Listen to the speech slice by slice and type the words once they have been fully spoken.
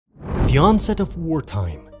The onset of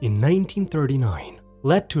wartime in 1939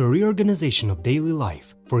 led to a reorganization of daily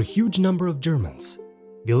life for a huge number of Germans.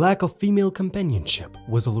 The lack of female companionship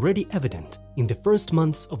was already evident in the first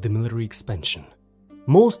months of the military expansion.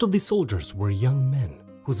 Most of the soldiers were young men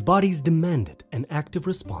whose bodies demanded an active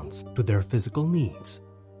response to their physical needs.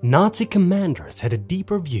 Nazi commanders had a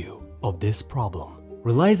deeper view of this problem,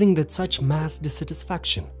 realizing that such mass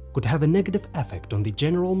dissatisfaction could have a negative effect on the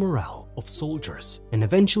general morale of soldiers and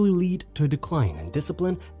eventually lead to a decline in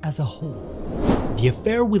discipline as a whole. The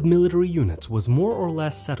affair with military units was more or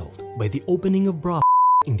less settled by the opening of barracks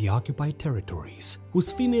in the occupied territories,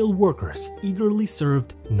 whose female workers eagerly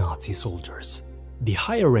served Nazi soldiers. The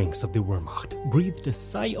higher ranks of the Wehrmacht breathed a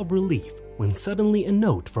sigh of relief when suddenly a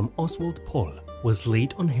note from Oswald Pohl was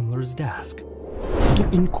laid on Himmler's desk to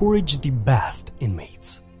encourage the best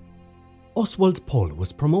inmates. Oswald Pohl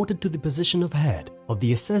was promoted to the position of head of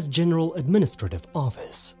the SS General Administrative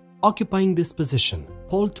Office. Occupying this position,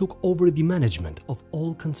 Pohl took over the management of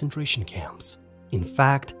all concentration camps. In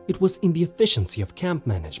fact, it was in the efficiency of camp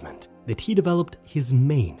management that he developed his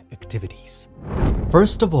main activities.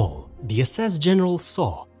 First of all, the SS General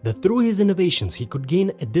saw that through his innovations he could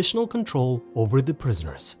gain additional control over the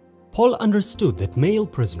prisoners. Pohl understood that male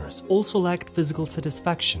prisoners also lacked physical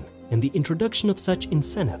satisfaction, and the introduction of such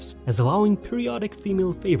incentives as allowing periodic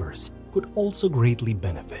female favors could also greatly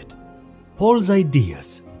benefit. Pohl's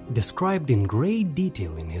ideas, described in great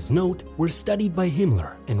detail in his note, were studied by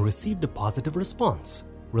Himmler and received a positive response.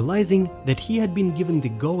 Realizing that he had been given the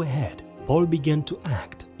go-ahead, Pohl began to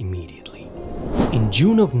act immediately. In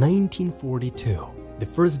June of 1942, the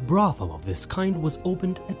first brothel of this kind was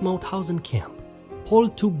opened at Mauthausen camp. Pohl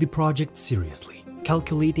took the project seriously,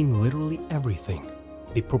 calculating literally everything: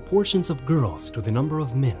 the proportions of girls to the number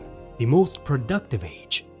of men, the most productive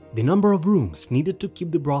age, the number of rooms needed to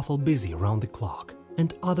keep the brothel busy around the clock,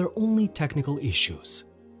 and other only technical issues.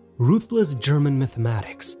 Ruthless German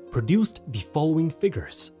mathematics produced the following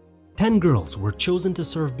figures. 10 girls were chosen to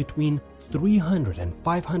serve between 300 and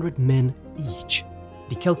 500 men each.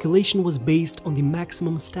 The calculation was based on the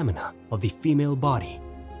maximum stamina of the female body,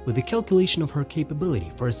 with the calculation of her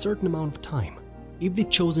capability for a certain amount of time. If the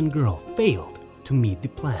chosen girl failed to meet the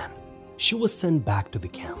plan, she was sent back to the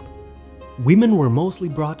camp. Women were mostly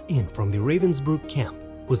brought in from the Ravensbrück camp,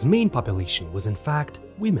 whose main population was in fact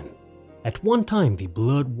women. At one time, the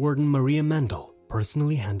blood warden Maria Mendel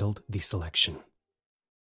personally handled the selection.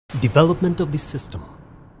 Development of the system.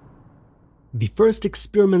 The first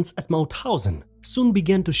experiments at Mauthausen soon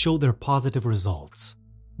began to show their positive results.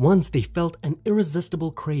 Once they felt an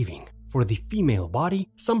irresistible craving for the female body,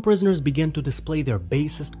 some prisoners began to display their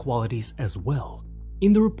basest qualities as well.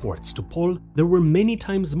 In the reports to Pohl, there were many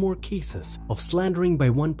times more cases of slandering by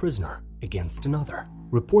one prisoner against another,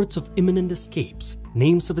 reports of imminent escapes,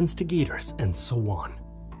 names of instigators, and so on.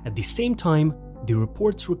 At the same time, the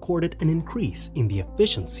reports recorded an increase in the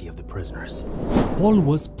efficiency of the prisoners. Pohl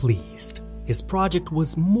was pleased. His project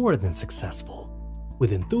was more than successful.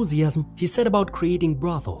 With enthusiasm, he set about creating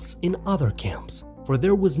brothels in other camps, for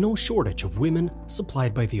there was no shortage of women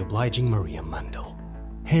supplied by the obliging Maria Mendel.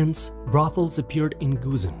 Hence, brothels appeared in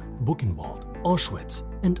Gusen, Buchenwald, Auschwitz,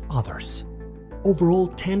 and others. Overall,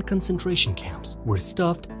 10 concentration camps were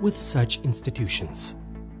stuffed with such institutions.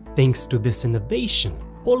 Thanks to this innovation,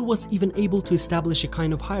 Pohl was even able to establish a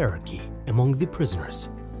kind of hierarchy among the prisoners.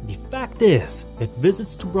 The fact is that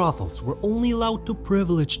visits to brothels were only allowed to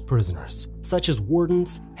privileged prisoners, such as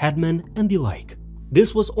wardens, headmen, and the like.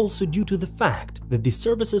 This was also due to the fact that the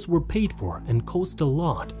services were paid for and cost a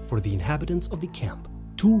lot for the inhabitants of the camp,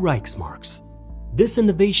 2 Reichsmarks. This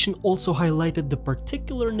innovation also highlighted the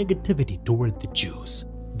particular negativity toward the Jews.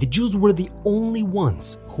 The Jews were the only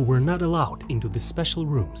ones who were not allowed into the special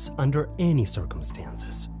rooms under any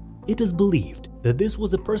circumstances. It is believed that this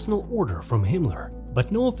was a personal order from Himmler, but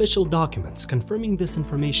no official documents confirming this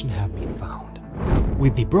information have been found.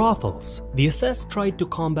 With the brothels, the SS tried to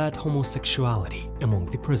combat homosexuality among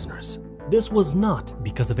the prisoners. This was not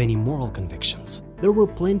because of any moral convictions. There were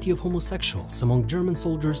plenty of homosexuals among German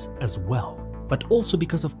soldiers as well, but also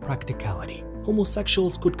because of practicality.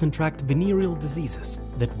 Homosexuals could contract venereal diseases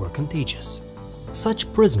that were contagious.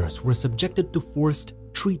 Such prisoners were subjected to forced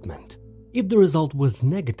treatment. If the result was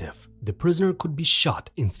negative, the prisoner could be shot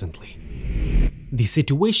instantly. The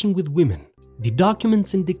situation with women. The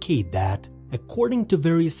documents indicate that, according to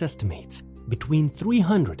various estimates, between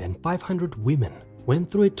 300 and 500 women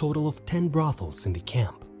went through a total of 10 brothels in the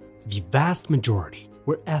camp. The vast majority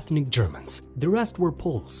were ethnic Germans, the rest were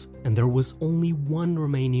Poles, and there was only one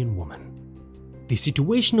Romanian woman. The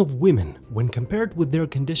situation of women, when compared with their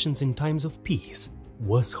conditions in times of peace,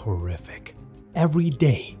 was horrific. Every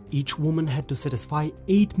day, each woman had to satisfy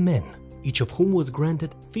 8 men, each of whom was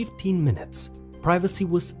granted 15 minutes. Privacy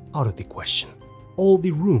was out of the question. All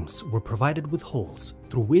the rooms were provided with holes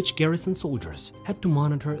through which garrison soldiers had to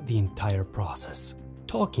monitor the entire process.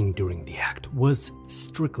 Talking during the act was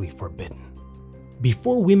strictly forbidden.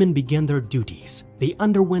 Before women began their duties, they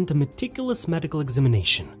underwent a meticulous medical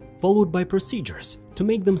examination, followed by procedures to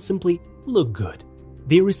make them simply look good.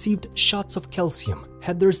 They received shots of calcium,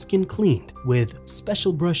 had their skin cleaned with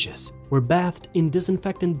special brushes, were bathed in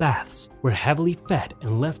disinfectant baths, were heavily fed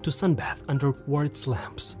and left to sunbathe under quartz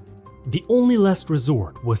lamps. The only last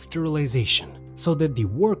resort was sterilization, so that the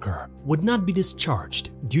worker would not be discharged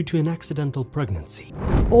due to an accidental pregnancy.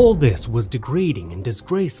 All this was degrading and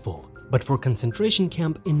disgraceful, but for concentration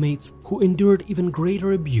camp inmates who endured even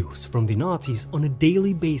greater abuse from the Nazis on a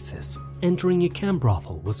daily basis, entering a camp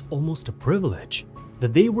brothel was almost a privilege.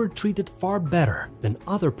 That they were treated far better than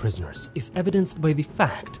other prisoners is evidenced by the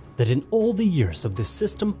fact that in all the years of this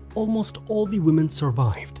system, almost all the women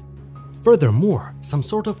survived. Furthermore, some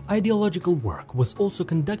sort of ideological work was also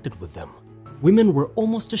conducted with them. Women were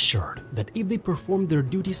almost assured that if they performed their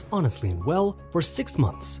duties honestly and well, for 6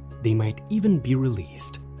 months, they might even be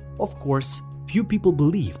released. Of course, few people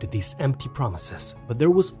believed these empty promises, but there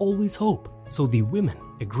was always hope, so the women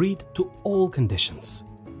agreed to all conditions.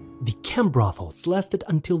 The camp brothels lasted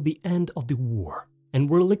until the end of the war and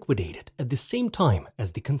were liquidated at the same time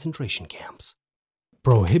as the concentration camps.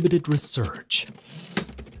 Prohibited research.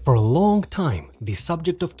 For a long time, the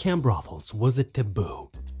subject of camp brothels was a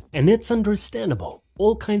taboo. And it's understandable,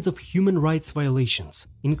 all kinds of human rights violations,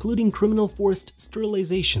 including criminal forced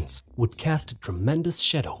sterilizations, would cast a tremendous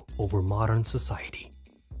shadow over modern society.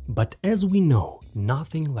 But as we know,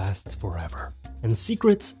 nothing lasts forever, and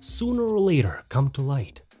secrets sooner or later come to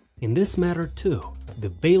light. In this matter too, the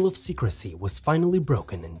veil of secrecy was finally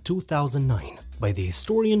broken in 2009 by the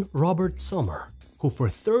historian Robert Sommer, who for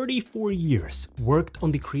 34 years worked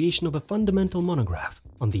on the creation of a fundamental monograph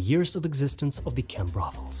on the years of existence of the camp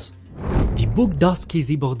brothels. The book Das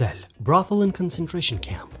Käse Bordell, Brothel and Concentration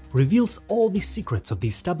Camp, reveals all the secrets of the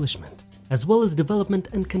establishment, as well as development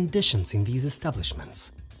and conditions in these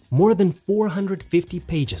establishments. More than 450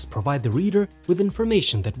 pages provide the reader with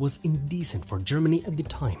information that was indecent for Germany at the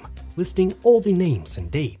time, listing all the names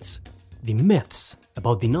and dates. The myths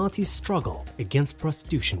about the Nazis' struggle against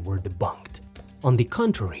prostitution were debunked. On the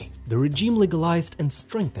contrary, the regime legalized and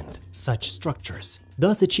strengthened such structures,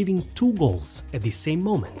 thus achieving 2 goals at the same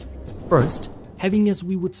moment. First, having, as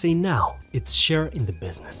we would say now, its share in the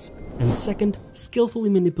business, and second, skillfully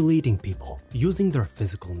manipulating people using their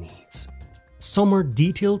physical needs. Sommer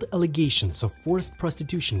detailed allegations of forced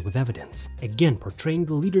prostitution with evidence, again portraying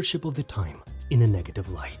the leadership of the time in a negative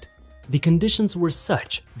light. The conditions were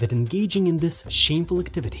such that engaging in this shameful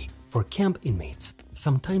activity for camp inmates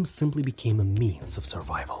sometimes simply became a means of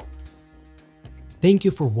survival. Thank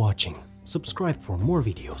you for watching, subscribe for more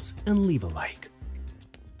videos and leave a like.